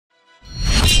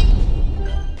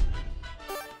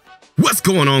What's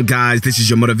going on, guys? This is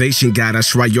your motivation guy.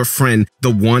 That's right, your friend, the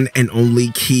one and only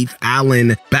Keith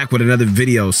Allen, back with another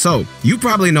video. So you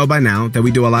probably know by now that we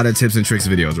do a lot of tips and tricks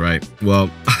videos, right? Well,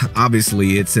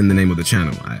 obviously it's in the name of the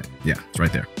channel. Yeah, it's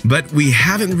right there. But we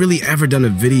haven't really ever done a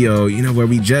video, where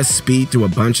we just speed through a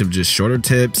bunch of just shorter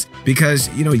tips because,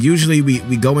 usually we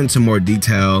go into more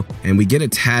detail and we get a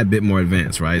tad bit more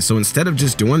advanced, right? So instead of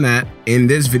just doing that, in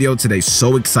this video today,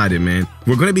 so excited, man,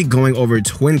 we're going to be going over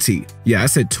 20. Yeah, I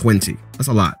said 20. That's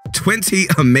a lot. 20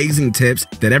 amazing tips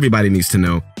that everybody needs to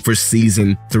know for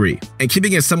season 3, and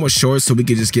keeping it somewhat short so we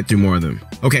can just get through more of them.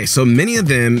 Okay, so many of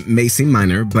them may seem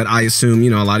minor, but I assume,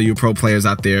 a lot of you pro players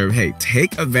out there, hey,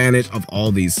 take advantage of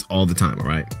all these all the time, all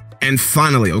right? And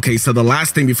finally, okay, so the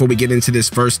last thing before we get into this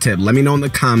first tip, let me know in the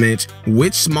comments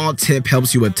which small tip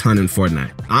helps you a ton in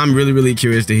Fortnite. I'm really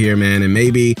curious to hear, man, and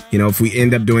maybe, if we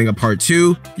end up doing a part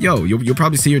 2, you'll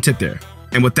probably see your tip there.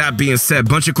 And with that being said,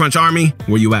 Bunch of Crunch Army,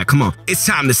 where you at? Come on. It's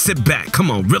time to sit back.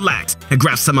 Come on, relax, and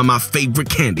grab some of my favorite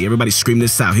candy. Everybody scream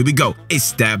this out. Here we go.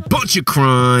 It's that Bunch of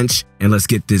Crunch. And let's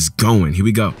get this going. Here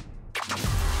we go.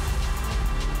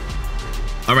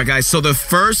 All right, guys, so the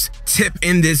first tip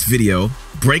in this video,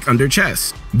 break under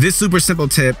chest. This super simple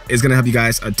tip is gonna help you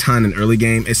guys a ton in early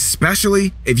game,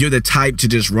 especially if you're the type to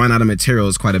just run out of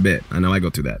materials quite a bit. I know I go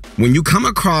through that. When you come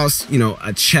across,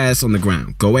 a chest on the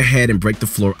ground, go ahead and break the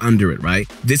floor under it, right?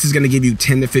 This is gonna give you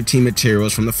 10 to 15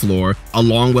 materials from the floor,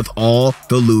 along with all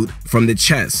the loot from the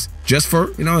chest, just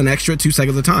for, an extra 2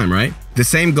 seconds of time, right? The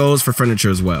same goes for furniture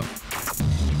as well.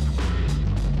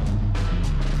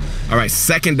 All right,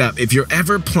 second up, if you're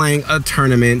ever playing a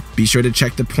tournament, be sure to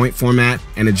check the point format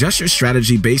and adjust your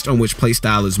strategy based on which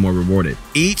playstyle is more rewarded.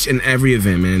 Each and every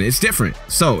event, man, it's different,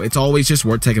 so it's always just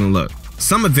worth taking a look.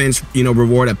 Some events,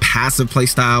 reward a passive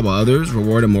playstyle, while others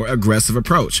reward a more aggressive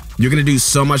approach. You're gonna do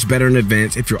so much better in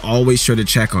events if you're always sure to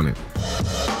check on it.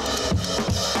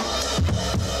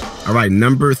 All right,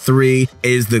 number 3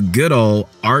 is the good old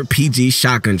RPG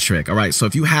shotgun trick. All right, so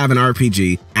if you have an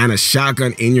RPG and a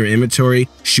shotgun in your inventory,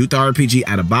 shoot the RPG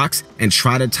at a box and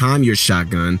try to time your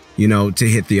shotgun, to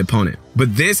hit the opponent.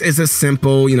 But this is a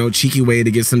simple, cheeky way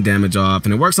to get some damage off,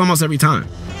 and it works almost every time.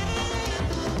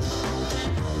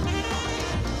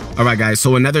 All right, guys,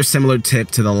 so another similar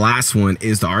tip to the last one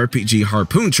is the RPG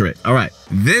harpoon trick. All right,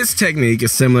 this technique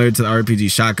is similar to the RPG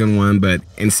shotgun one, but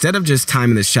instead of just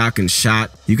timing the shotgun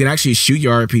shot, you can actually shoot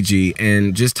your RPG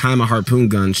and just time a harpoon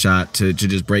gun shot to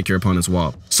just break your opponent's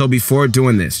wall. So before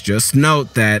doing this, just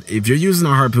note that if you're using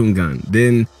a harpoon gun,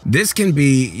 then this can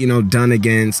be, done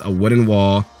against a wooden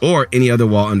wall or any other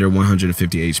wall under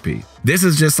 150 HP. This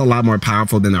is just a lot more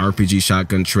powerful than the RPG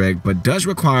shotgun trick, but does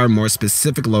require more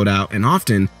specific loadout and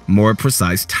often more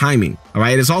precise timing. All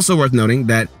right, it's also worth noting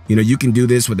that, you can do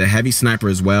this with a heavy sniper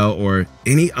as well, or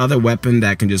any other weapon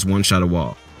that can just one-shot a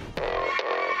wall.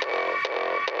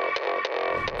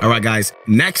 All right, guys,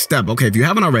 next up, okay, if you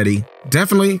haven't already,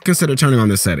 definitely consider turning on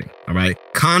this setting, all right?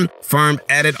 Confirm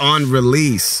edit on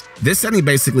release. This setting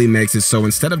basically makes it so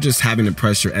instead of just having to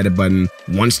press your edit button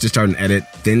once to start an edit,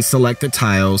 then select the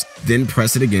tiles, then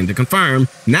press it again to confirm,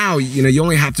 now, you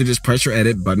only have to just press your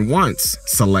edit button once,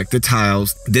 select the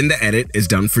tiles, then the edit is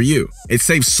done for you. It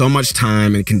saves so much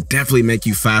time and can definitely make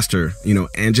you faster,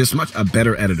 and just much a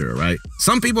better editor, right?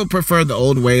 Some people prefer the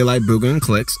old way like booga and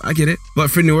clicks, I get it,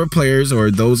 but for newer players or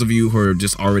those of you who are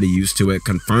just already used to it,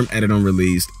 confirm edit on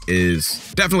release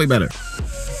is definitely better.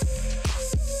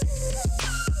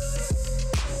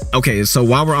 Okay, so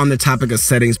while we're on the topic of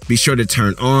settings, be sure to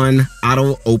turn on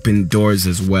auto open doors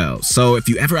as well. So if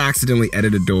you ever accidentally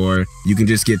edit a door, you can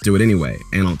just get through it anyway.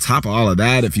 And on top of all of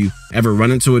that, if you ever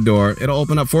run into a door, it'll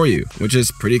open up for you, which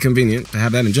is pretty convenient to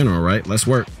have that in general, right? Less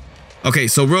work. Okay,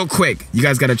 so real quick, you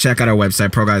guys got to check out our website,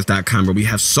 ProGuides.com, where we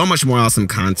have so much more awesome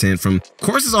content, from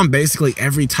courses on basically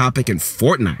every topic in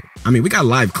Fortnite. I mean, we got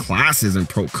live classes and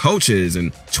pro coaches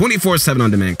and 24/7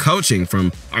 on-demand coaching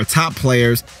from our top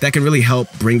players that can really help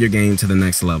bring your game to the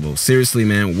next level. Seriously,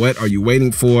 man, what are you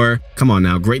waiting for? Come on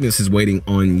now, greatness is waiting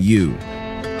on you.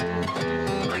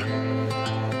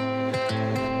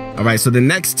 All right, so the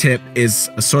next tip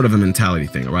is a sort of a mentality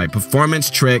thing, all right?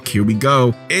 Performance trick, here we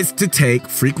go, is to take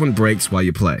frequent breaks while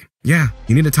you play. Yeah,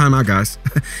 you need a timeout, guys.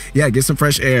 Yeah, get some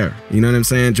fresh air. You know what I'm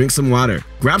saying? Drink some water.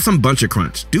 Grab some Bunch of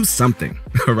Crunch. Do something,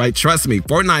 all right? Trust me,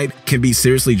 Fortnite can be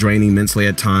seriously draining mentally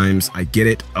at times. I get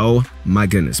it. Oh my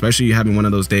goodness, especially you having one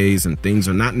of those days and things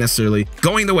are not necessarily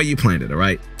going the way you planned it, all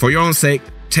right? For your own sake,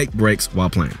 take breaks while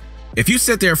playing. If you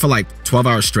sit there for like 12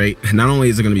 hours straight, not only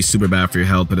is it going to be super bad for your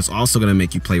health, but it's also going to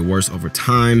make you play worse over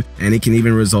time, and it can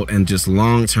even result in just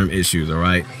long-term issues, all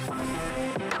right?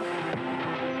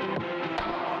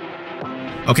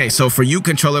 Okay, so for you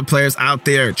controller players out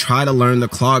there, try to learn the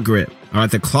claw grip. All right,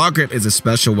 the claw grip is a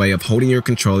special way of holding your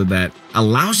controller that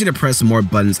allows you to press more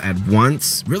buttons at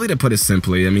once. Really, to put it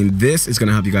simply, I mean, this is going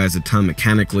to help you guys a ton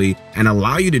mechanically and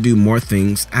allow you to do more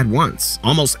things at once.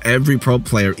 Almost every pro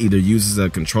player either uses a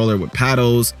controller with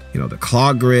paddles, the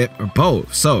claw grip, or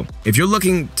both. So if you're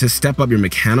looking to step up your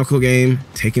mechanical game,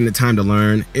 taking the time to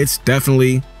learn, it's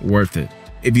definitely worth it.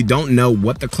 If you don't know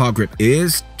what the claw grip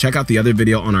is, check out the other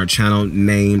video on our channel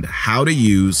named How to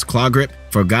Use Claw Grip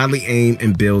for Godly Aim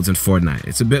and Builds in Fortnite.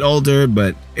 It's a bit older,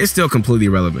 but it's still completely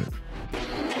relevant.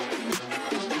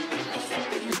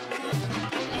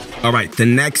 All right, the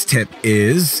next tip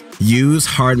is use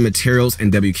hard materials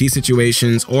in W key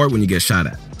situations or when you get shot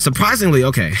at. Surprisingly,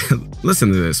 okay,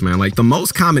 listen to this, man. Like, the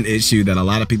most common issue that a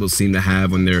lot of people seem to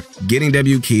have when they're getting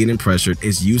W keyed and pressured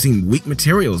is using weak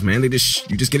materials, man. You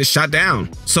just get it shot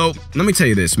down. So let me tell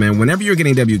you this, man. Whenever you're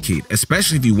getting W keyed,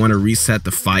 especially if you want to reset the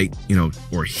fight,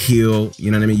 or heal, you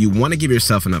know what I mean? You want to give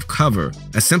yourself enough cover.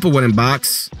 A simple wooden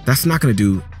box, that's not going to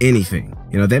do anything.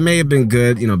 They may have been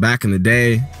good, back in the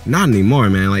day. Not anymore,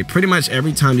 man. Like, pretty much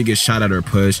every time you get shot at or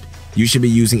pushed, you should be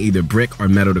using either brick or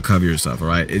metal to cover yourself, all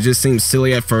right? It just seems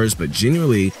silly at first, but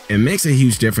genuinely, it makes a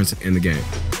huge difference in the game.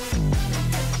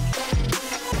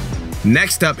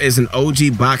 Next up is an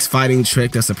OG box fighting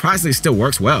trick that surprisingly still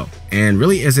works well and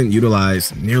really isn't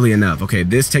utilized nearly enough. Okay,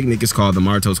 this technique is called the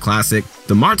Martos Classic.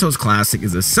 The Martos Classic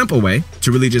is a simple way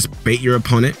to really just bait your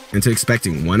opponent into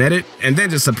expecting one edit and then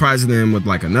just surprising them with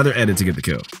like another edit to get the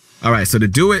kill. All right, so to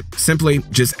do it, simply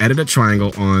just edit a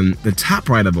triangle on the top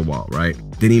right of a wall, right?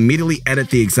 Then immediately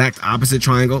edit the exact opposite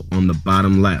triangle on the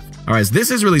bottom left. All right, so this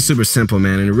is really super simple,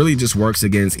 man, and it really just works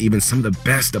against even some of the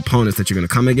best opponents that you're gonna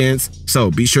come against.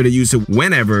 So be sure to use it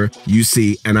whenever you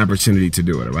see an opportunity to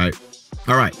do it, all right?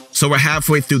 All right, so we're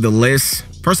halfway through the list.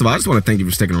 First of all, I just want to thank you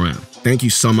for sticking around. Thank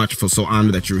you so much. I feel so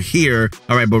honored that you're here.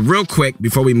 All right, but real quick,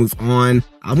 before we move on,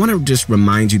 I want to just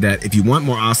remind you that if you want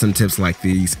more awesome tips like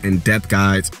these, in-depth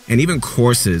guides, and even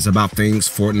courses about things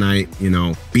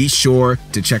Fortnite, be sure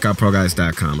to check out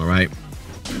ProGuides.com, all right?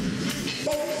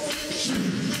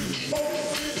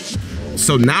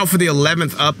 So now for the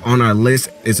 11th up on our list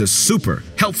is a super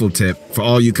helpful tip for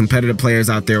all you competitive players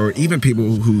out there, or even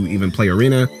people who even play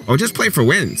arena or just play for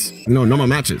wins, normal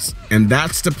matches. And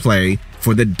that's to play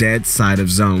for the dead side of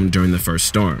zone during the first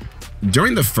storm.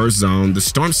 During the first zone, the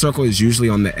storm circle is usually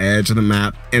on the edge of the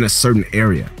map in a certain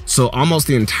area. So almost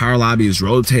the entire lobby is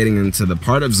rotating into the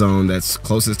part of zone that's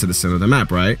closest to the center of the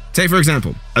map, right? Take, for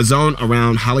example, a zone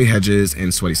around Holly Hedges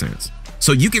and Sweaty Sands.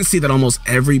 So you can see that almost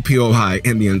every POI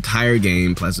in the entire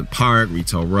game, Pleasant Park,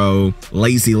 Retail Row,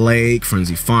 Lazy Lake,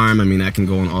 Frenzy Farm, I mean, I can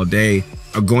go on all day,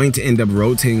 are going to end up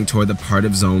rotating toward the part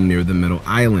of zone near the middle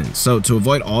island. So to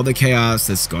avoid all the chaos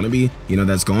that's going to be,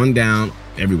 that's going down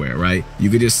everywhere, right? You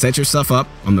could just set yourself up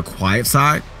on the quiet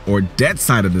side or dead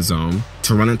side of the zone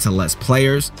to run into less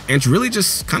players and to really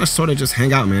just kind of sort of just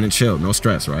hang out, man, and chill, no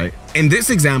stress, right? In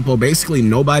this example, basically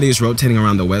nobody is rotating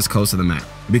around the west coast of the map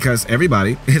because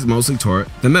everybody is mostly toward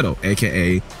the middle,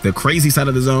 aka the crazy side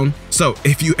of the zone. So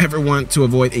if you ever want to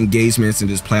avoid engagements and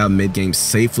just play out mid-game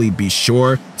safely, be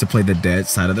sure to play the dead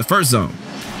side of the first zone.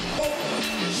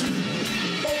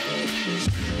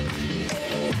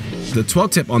 The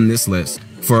 12th tip on this list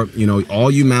for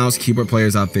all you mouse keyboard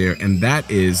players out there, and that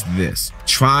is this: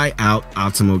 try out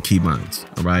optimal keybinds.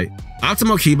 All right,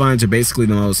 optimal keybinds are basically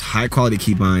the most high quality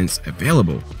keybinds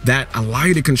available that allow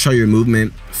you to control your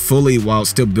movement fully while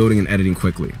still building and editing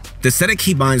quickly. The set of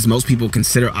keybinds most people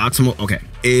consider optimal,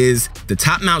 is the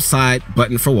top mouse side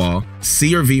button for wall,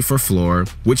 C or V for floor,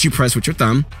 which you press with your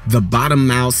thumb, the bottom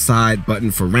mouse side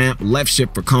button for ramp, left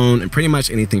shift for cone, and pretty much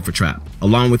anything for trap,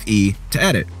 along with E to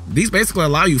edit. These basically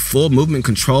allow you full movement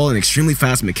control and extremely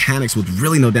fast mechanics with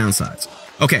really no downsides.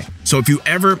 Okay, so if you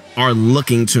ever are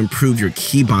looking to improve your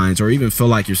keybinds or even feel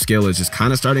like your skill is just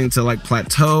kind of starting to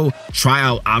plateau, try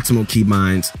out optimal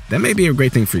keybinds. That may be a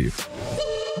great thing for you.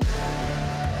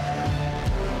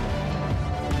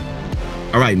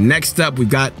 All right, next up, we've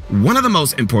got one of the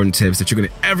most important tips that you're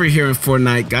gonna ever hear in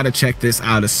Fortnite. Gotta check this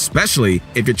out, especially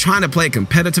if you're trying to play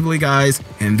competitively, guys,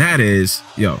 and that is,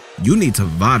 you need to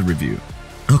VOD review.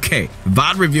 Okay,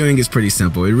 VOD reviewing is pretty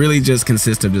simple. It really just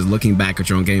consists of just looking back at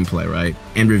your own gameplay, right?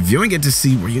 And reviewing it to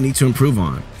see where you need to improve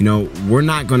on. We're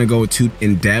not gonna go too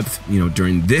in depth,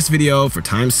 during this video for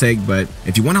time's sake, but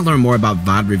if you wanna learn more about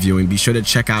VOD reviewing, be sure to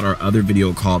check out our other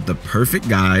video called The Perfect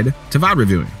Guide to VOD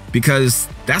Reviewing, because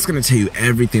that's gonna tell you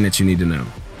everything that you need to know.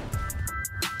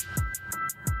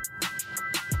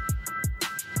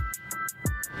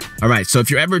 All right, so if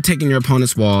you're ever taking your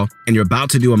opponent's wall and you're about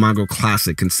to do a mongrel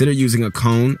classic, consider using a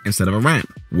cone instead of a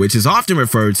ramp, which is often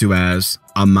referred to as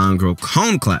a mongrel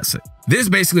cone classic. This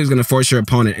basically is going to force your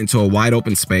opponent into a wide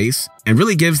open space and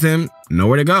really gives them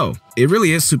nowhere to go. It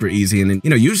really is super easy and,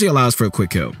 usually allows for a quick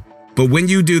kill. But when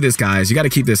you do this, guys, you got to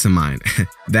keep this in mind,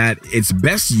 that it's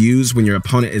best used when your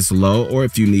opponent is low or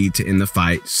if you need to end the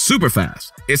fight super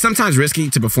fast. It's sometimes risky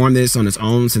to perform this on its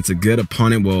own since a good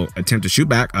opponent will attempt to shoot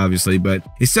back, obviously, but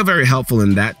it's still very helpful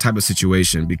in that type of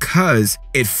situation because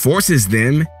it forces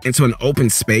them into an open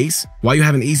space while you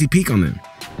have an easy peek on them.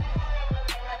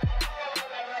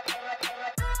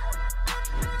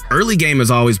 Early game has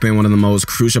always been one of the most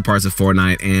crucial parts of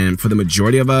Fortnite, and for the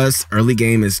majority of us, early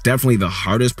game is definitely the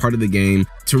hardest part of the game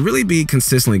to really be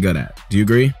consistently good at. Do you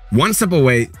agree? One simple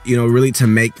way, really to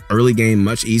make early game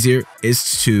much easier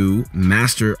is to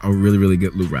master a really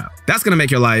good loot route. That's gonna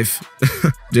make your life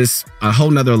just a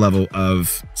whole nother level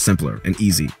of simpler and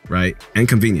easy, right? And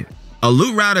convenient. A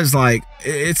loot route is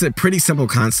it's a pretty simple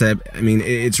concept. I mean,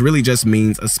 it's really just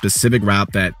means a specific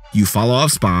route that you follow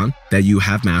off spawn that you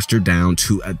have mastered down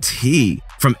to a T,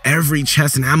 from every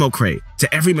chest and ammo crate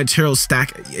to every material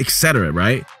stack, etc.,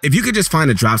 right? If you could just find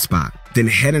a drop spot, then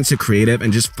head into creative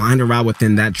and just find a route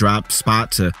within that drop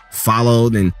spot to follow,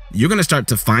 then you're going to start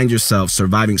to find yourself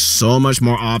surviving so much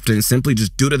more often simply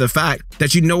just due to the fact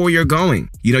that you know where you're going.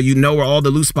 You know where all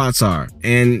the loot spots are,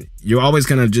 and you're always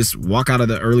going to just walk out of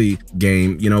the early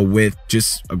game, with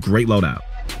just a great loadout.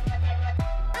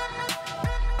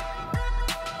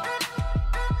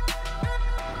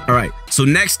 All right, so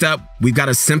next up, we've got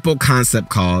a simple concept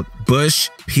called bush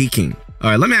peeking. All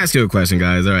right, let me ask you a question,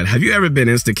 guys. All right, have you ever been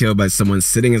insta-killed by someone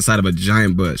sitting inside of a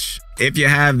giant bush? If you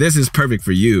have, this is perfect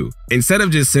for you. Instead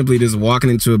of simply walking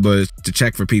into a bush to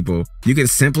check for people, you can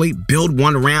simply build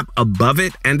one ramp above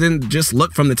it and then just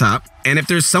look from the top. And if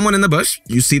there's someone in the bush,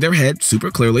 you see their head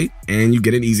super clearly and you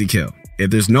get an easy kill. If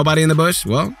there's nobody in the bush,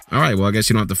 well, all right, well, I guess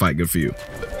you don't have to fight. Good for you.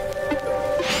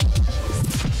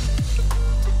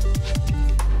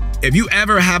 If you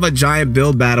ever have a giant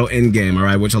build battle in game, all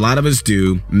right, which a lot of us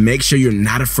do, make sure you're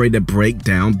not afraid to break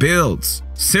down builds.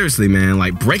 Seriously, man,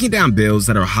 breaking down builds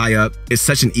that are high up is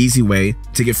such an easy way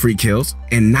to get free kills,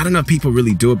 and not enough people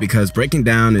really do it because breaking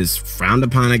down is frowned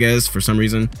upon, I guess, for some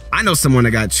reason. I know someone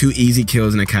that got 2 easy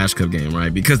kills in a Cash Cup game,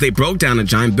 right, because they broke down a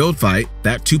giant build fight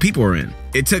that 2 people were in.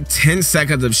 It took 10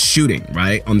 seconds of shooting,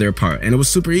 right, on their part, and it was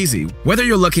super easy. Whether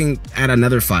you're looking at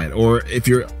another fight or if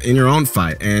you're in your own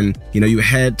fight and, you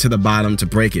head to the bottom to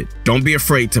break it, don't be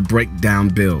afraid to break down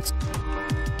builds.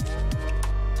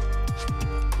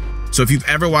 So if you've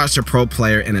ever watched a pro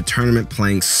player in a tournament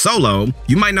playing solo,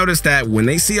 you might notice that when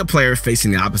they see a player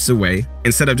facing the opposite way,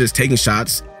 instead of just taking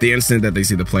shots the instant that they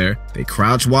see the player, they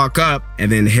crouch walk up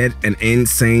and then hit an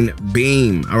insane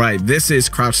beam. All right, this is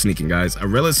crouch sneaking, guys, a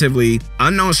relatively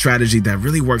unknown strategy that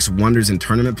really works wonders in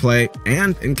tournament play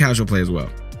and in casual play as well.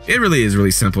 It really is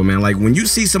really simple, man. When you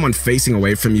see someone facing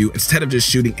away from you, instead of just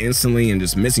shooting instantly and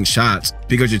just missing shots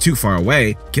because you're too far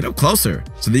away, get up closer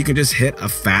so that you can just hit a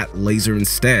fat laser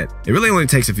instead. It really only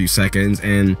takes a few seconds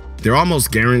and they're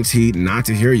almost guaranteed not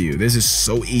to hear you. This is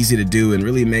so easy to do and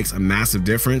really makes a massive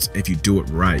difference if you do it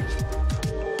right.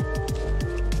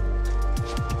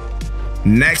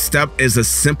 Next up is a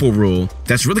simple rule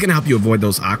that's really gonna help you avoid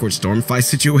those awkward storm fight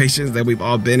situations that we've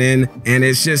all been in, and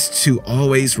it's just to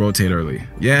always rotate early.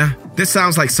 Yeah, this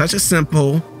sounds like such a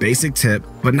simple, basic tip,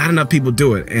 but not enough people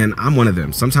do it, and I'm one of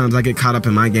them. Sometimes I get caught up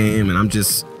in my game and I'm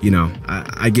just,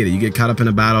 I get it. You get caught up in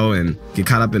a battle and get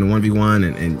caught up in a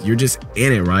 1v1 and you're just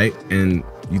in it, right? And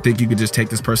you think you could just take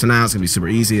this person out, it's gonna be super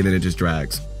easy, and then it just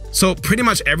drags. So pretty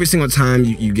much every single time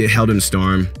you get held in a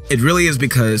storm, it really is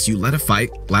because you let a fight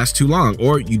last too long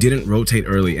or you didn't rotate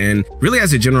early. And really,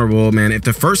 as a general rule, man, if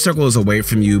the first circle is away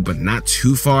from you but not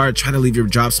too far, try to leave your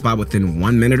drop spot within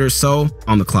 1 minute or so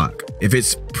on the clock. If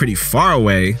it's pretty far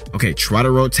away, okay, try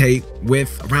to rotate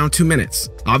with around 2 minutes.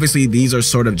 Obviously, these are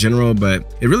sort of general,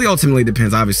 but it really ultimately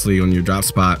depends obviously on your drop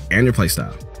spot and your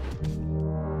playstyle.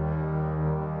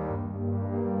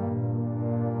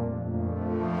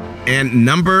 And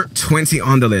number 20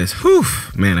 on the list, whew,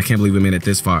 man, I can't believe we made it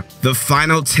this far. The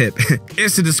final tip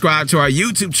is to subscribe to our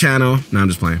YouTube channel. No, I'm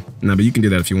just playing. No, but you can do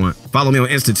that if you want. Follow me on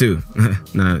Insta too.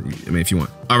 No, if you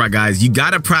want. All right, guys, you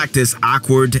gotta practice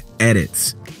awkward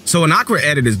edits. So an awkward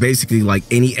edit is basically like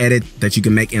any edit that you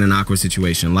can make in an awkward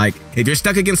situation. Like if you're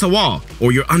stuck against a wall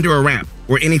or you're under a ramp,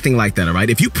 or anything like that, all right?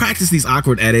 If you practice these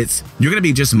awkward edits, you're gonna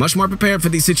be just much more prepared for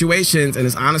these situations, and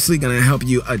it's honestly gonna help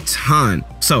you a ton.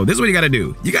 So this is what you gotta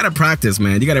do. You gotta practice,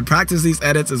 man. You gotta practice these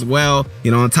edits as well,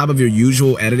 you know, on top of your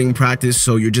usual editing practice,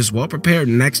 so you're just well prepared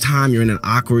next time you're in an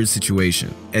awkward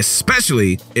situation,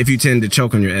 especially if you tend to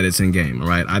choke on your edits in game, all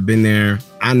right? I've been there,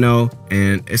 I know,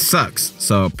 and it sucks.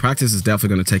 So practice is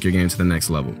definitely gonna take your game to the next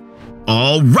level.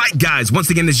 All right, guys, once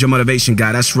again, this is your motivation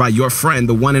guy. That's right, your friend,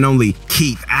 the one and only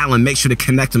Keith Allen. Make sure to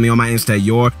connect with me on my Insta,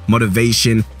 your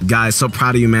motivation guy. So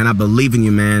proud of you, man. I believe in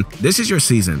you, man. This is your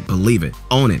season. Believe it.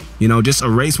 Own it. You know, just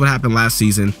erase what happened last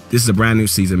season. This is a brand new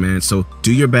season, man. So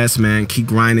do your best, man. Keep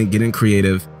grinding, getting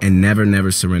creative, and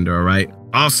never surrender, all right?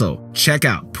 Also, check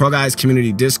out ProGuides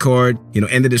community Discord, you know,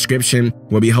 in the description,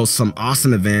 where we host some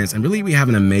awesome events, and really we have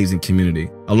an amazing community,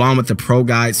 along with the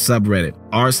ProGuides subreddit,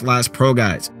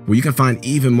 r/ProGuides, where you can find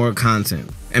even more content.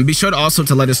 And be sure to also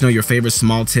let us know your favorite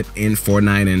small tip in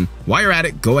Fortnite. And while you're at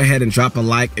it, go ahead and drop a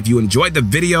like if you enjoyed the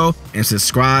video, and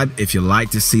subscribe if you'd like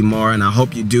to see more. And I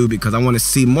hope you do, because I want to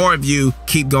see more of you.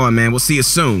 Keep going, man. We'll see you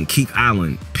soon. Keith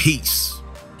Allen. Peace.